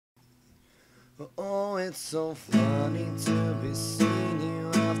Oh, it's so funny to be seeing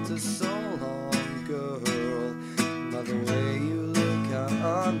you after so long, girl. By the way you look, I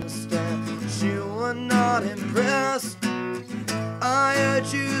understand you were not impressed. I heard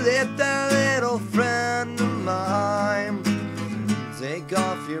you let that little friend of mine take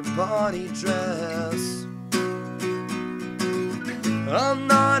off your party dress. I'm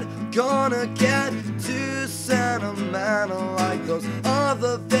not gonna get too sentimental like those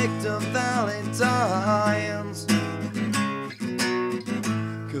other victim valentines,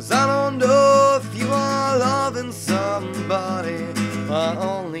 'cause I don't know if you are loving somebody. I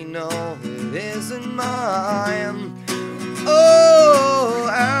only know it isn't mine. Oh,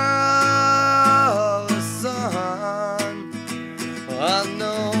 Alison, I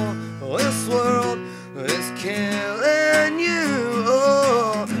know this world is killing you.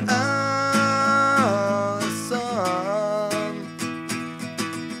 Oh, Alison,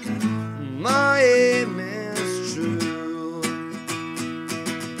 my aim is true.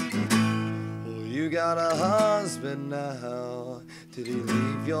 Well, you got a husband now. Did he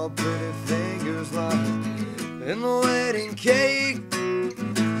leave your pretty fingers lying in the wedding cake?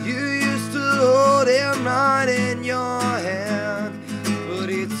 You used to hold him right in your hand, but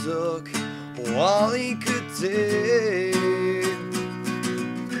he took all he could take.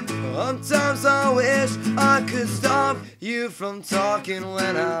 Sometimes I wish I could stop you from talking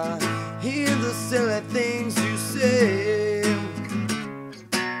when I hear the silly things you say.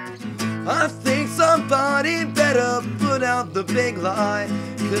 I think somebody better put out the big lie,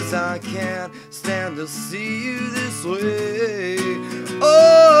 'cause I can't stand to see you this way.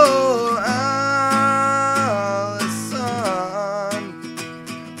 Oh, Alison,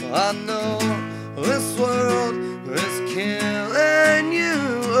 I know this world is killing you.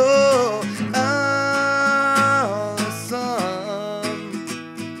 Oh, Alison,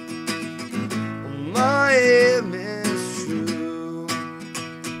 my aim is true.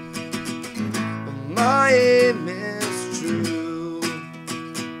 My aim is true.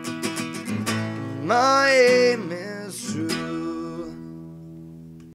 My